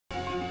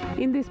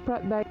In this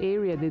Spratback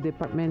area, the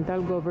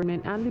departmental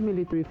government and the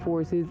military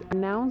forces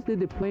announced the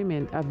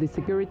deployment of the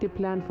security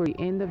plan for the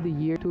end of the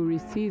year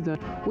tourist season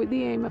with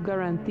the aim of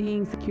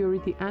guaranteeing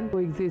security and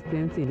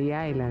coexistence in the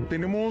island.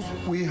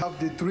 We have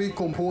the three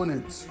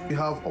components. We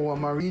have our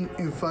Marine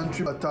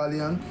Infantry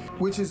Battalion,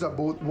 which is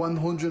about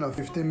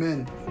 150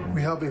 men.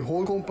 We have a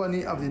whole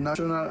company of the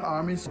National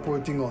Army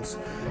supporting us,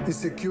 a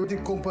security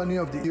company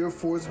of the Air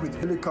Force with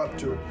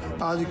helicopter,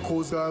 and the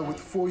Coast Guard with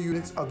 4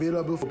 units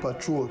available for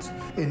patrols,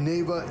 a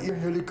naval air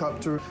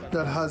helicopter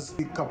that has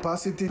the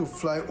capacity to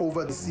fly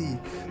over the sea.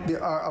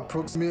 There are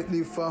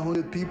approximately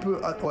 500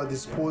 people at our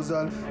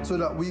disposal so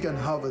that we can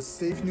have a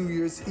safe New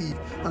Year's Eve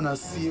and a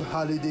safe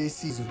holiday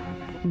season.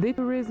 The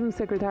Tourism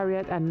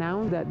Secretariat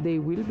announced that they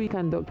will be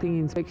conducting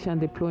inspection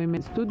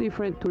deployments to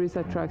different tourist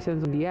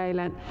attractions on the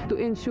island to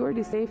ensure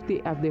the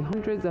safety of the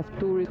hundreds of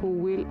tourists who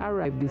will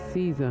arrive this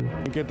season.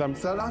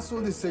 Also,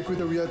 the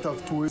Secretariat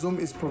of Tourism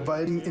is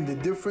providing in the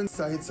different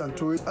sites and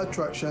tourist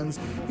attractions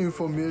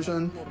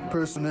information,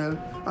 personnel,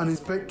 and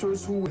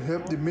inspectors who will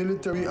help the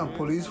military and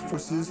police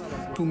forces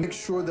to make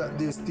sure that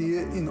their stay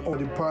in our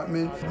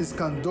department is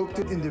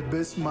conducted in the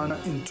best manner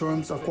in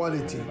terms of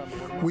quality.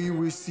 We are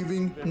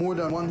receiving more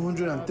than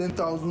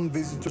 110,000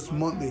 visitors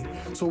monthly,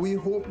 so we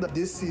hope that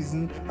this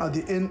season, at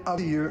the end of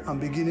the year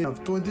and beginning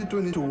of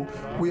 2022,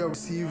 we are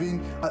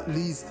receiving at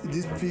least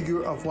this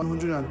figure of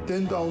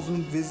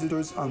 110,000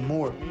 visitors and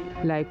more.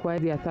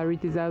 Likewise, the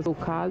authorities also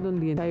called on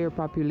the entire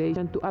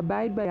population to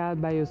abide by all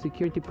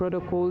biosecurity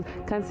protocols,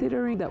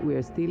 considering that we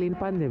are still in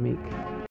pandemic.